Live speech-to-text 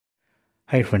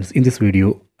Hi friends, in this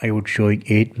video I would showing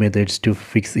 8 methods to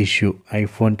fix issue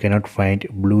iPhone cannot find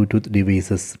Bluetooth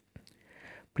devices.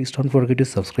 Please don't forget to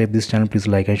subscribe this channel, please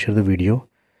like and share the video.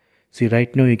 See,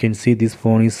 right now you can see this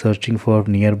phone is searching for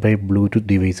nearby Bluetooth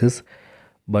devices,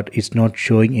 but it's not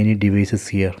showing any devices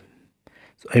here.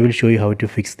 So I will show you how to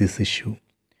fix this issue.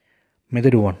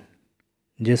 Method 1.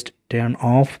 Just turn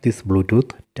off this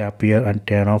Bluetooth, tap here and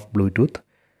turn off Bluetooth,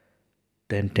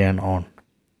 then turn on.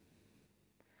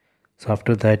 So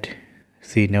after that,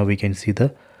 see, now we can see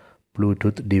the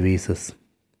Bluetooth devices.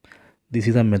 This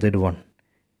is a method 1.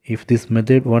 If this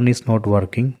method 1 is not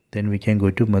working, then we can go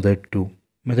to method 2.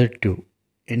 Method 2.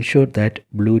 Ensure that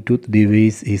Bluetooth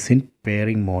device is in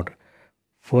pairing mode.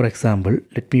 For example,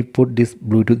 let me put this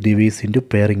Bluetooth device into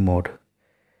pairing mode.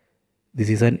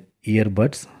 This is an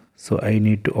earbuds, so I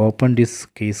need to open this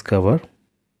case cover.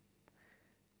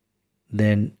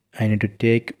 Then I need to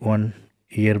take one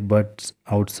earbuds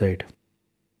outside.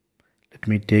 Let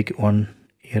me take one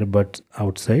earbuds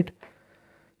outside.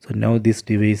 So now this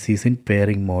device is in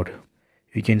pairing mode.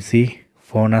 You can see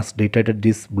phone has detected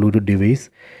this Bluetooth device.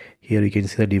 Here you can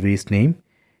see the device name.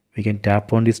 We can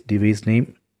tap on this device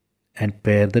name and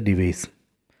pair the device.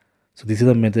 So this is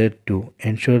the method to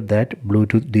ensure that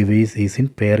Bluetooth device is in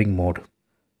pairing mode.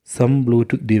 Some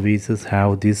Bluetooth devices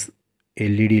have this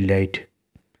LED light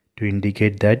to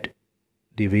indicate that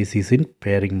device is in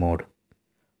pairing mode.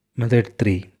 Method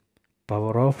 3.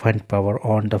 Power off and power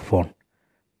on the phone.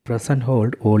 Press and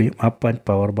hold volume up and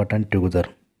power button together.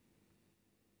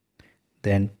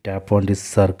 Then tap on this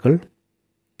circle,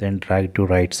 then drag to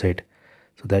right side.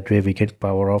 So that way we can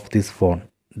power off this phone.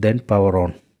 Then power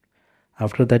on.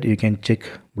 After that you can check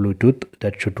Bluetooth,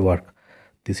 that should work.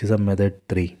 This is a method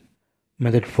 3.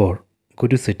 Method 4. Go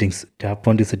to settings, tap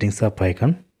on the settings up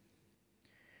icon.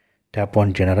 Tap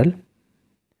on general.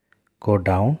 Go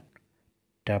down.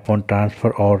 Tap on transfer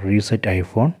or reset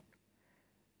iPhone.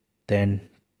 Then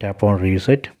tap on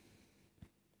reset.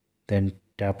 Then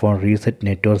tap on reset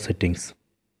network settings.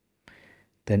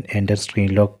 Then enter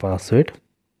screen lock password.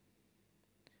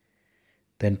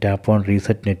 Then tap on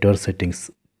reset network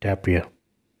settings. Tap here.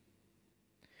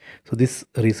 So this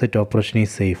reset operation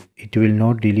is safe. It will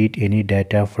not delete any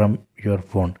data from your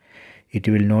phone. It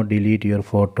will not delete your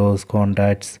photos,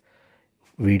 contacts,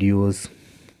 videos,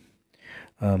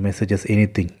 messages,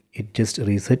 anything. It just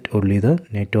reset only the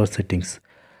network settings.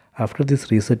 After this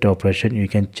reset operation, you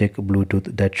can check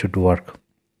Bluetooth, that should work.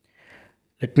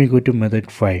 Let me go to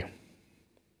method 5.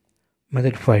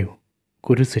 Method 5.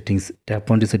 Go to settings,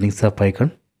 tap on the settings up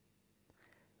icon.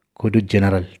 Go to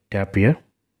general, tap here.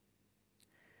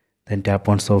 Then tap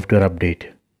on software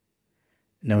update.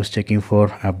 Now it's checking for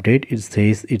update. It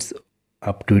says it's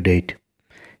up to date.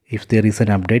 If there is an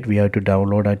update, we have to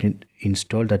download and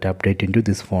install that update into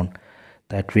this phone.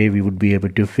 That way we would be able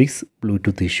to fix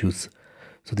Bluetooth issues.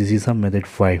 So this is a method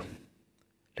 5.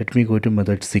 Let me go to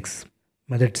method 6.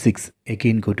 Method 6.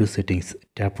 Again go to settings.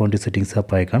 Tap on the settings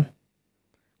up icon.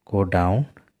 Go down.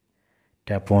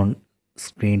 Tap on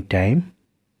screen time.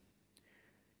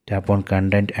 Tap on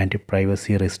content and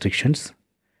privacy restrictions.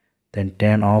 Then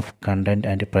turn off content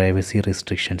and privacy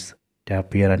restrictions.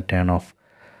 Tap here and turn off.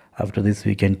 After this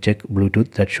we can check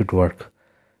Bluetooth, that should work.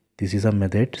 This is a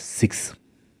method 6.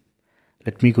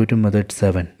 Let me go to method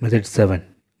 7. Method 7.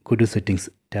 Go to settings.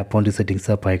 Tap on the settings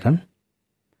up icon.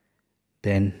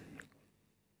 Then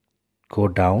go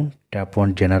down. Tap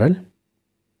on general.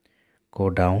 Go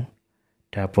down.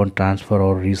 Tap on transfer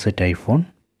or reset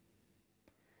iPhone.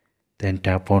 Then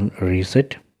tap on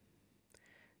reset.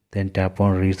 Then tap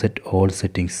on reset all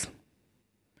settings.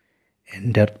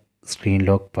 Enter screen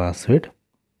lock password.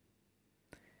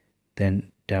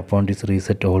 Then tap on this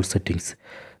reset all settings.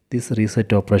 This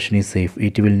reset operation is safe.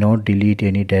 It will not delete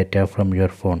any data from your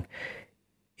phone.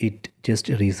 It just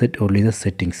reset only the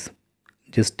settings.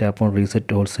 Just tap on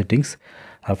reset all settings.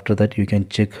 After that you can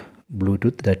check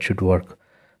Bluetooth, that should work.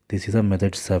 This is a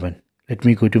method 7. Let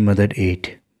me go to method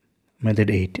 8. Method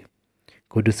 8.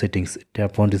 Go to settings.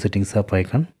 Tap on the settings up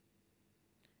icon.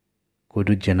 Go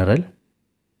to general.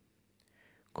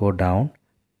 Go down.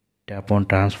 Tap on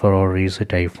transfer or reset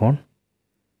iPhone.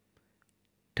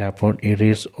 Tap on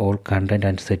erase all content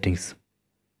and settings.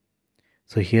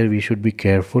 So here we should be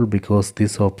careful because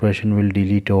this operation will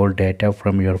delete all data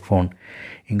from your phone,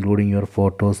 including your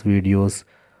photos, videos,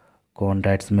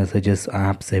 contacts, messages,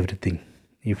 apps, everything.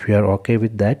 If you are okay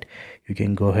with that, you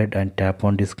can go ahead and tap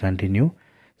on this continue.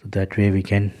 So that way we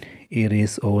can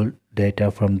erase all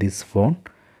data from this phone.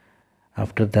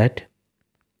 After that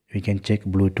we can check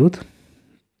Bluetooth,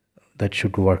 that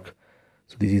should work.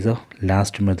 So this is a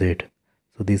last method.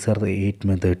 So these are the 8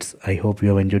 methods. I hope you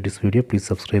have enjoyed this video. Please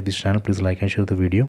subscribe this channel. Please like and share the video.